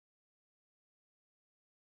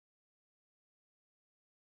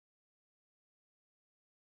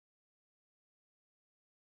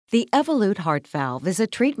The Evolut heart valve is a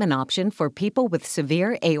treatment option for people with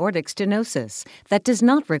severe aortic stenosis that does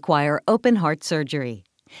not require open heart surgery.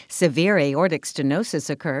 Severe aortic stenosis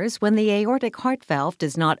occurs when the aortic heart valve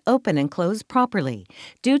does not open and close properly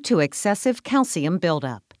due to excessive calcium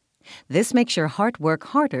buildup. This makes your heart work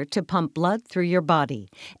harder to pump blood through your body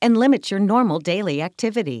and limits your normal daily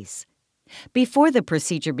activities. Before the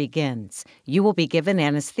procedure begins, you will be given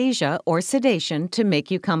anesthesia or sedation to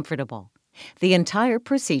make you comfortable. The entire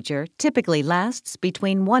procedure typically lasts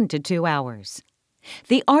between 1 to 2 hours.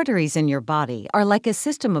 The arteries in your body are like a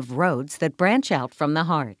system of roads that branch out from the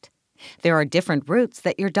heart. There are different routes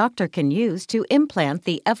that your doctor can use to implant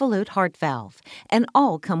the Evolut heart valve, and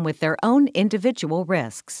all come with their own individual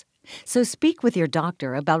risks. So speak with your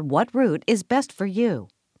doctor about what route is best for you.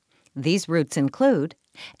 These routes include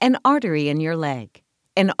an artery in your leg,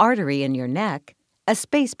 an artery in your neck, a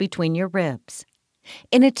space between your ribs.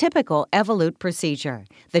 In a typical Evolut procedure,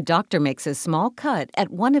 the doctor makes a small cut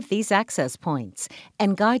at one of these access points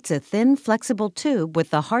and guides a thin, flexible tube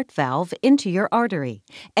with the heart valve into your artery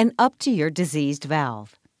and up to your diseased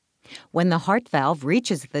valve. When the heart valve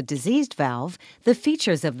reaches the diseased valve, the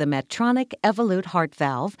features of the Medtronic Evolut heart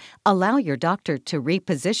valve allow your doctor to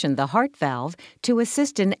reposition the heart valve to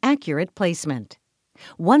assist in accurate placement.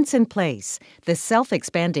 Once in place, the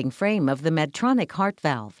self-expanding frame of the Medtronic heart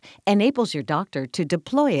valve enables your doctor to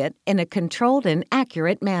deploy it in a controlled and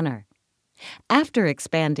accurate manner. After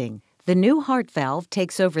expanding, the new heart valve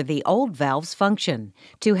takes over the old valve's function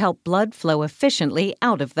to help blood flow efficiently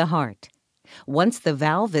out of the heart. Once the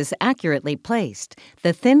valve is accurately placed,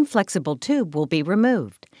 the thin, flexible tube will be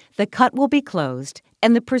removed, the cut will be closed,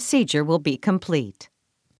 and the procedure will be complete.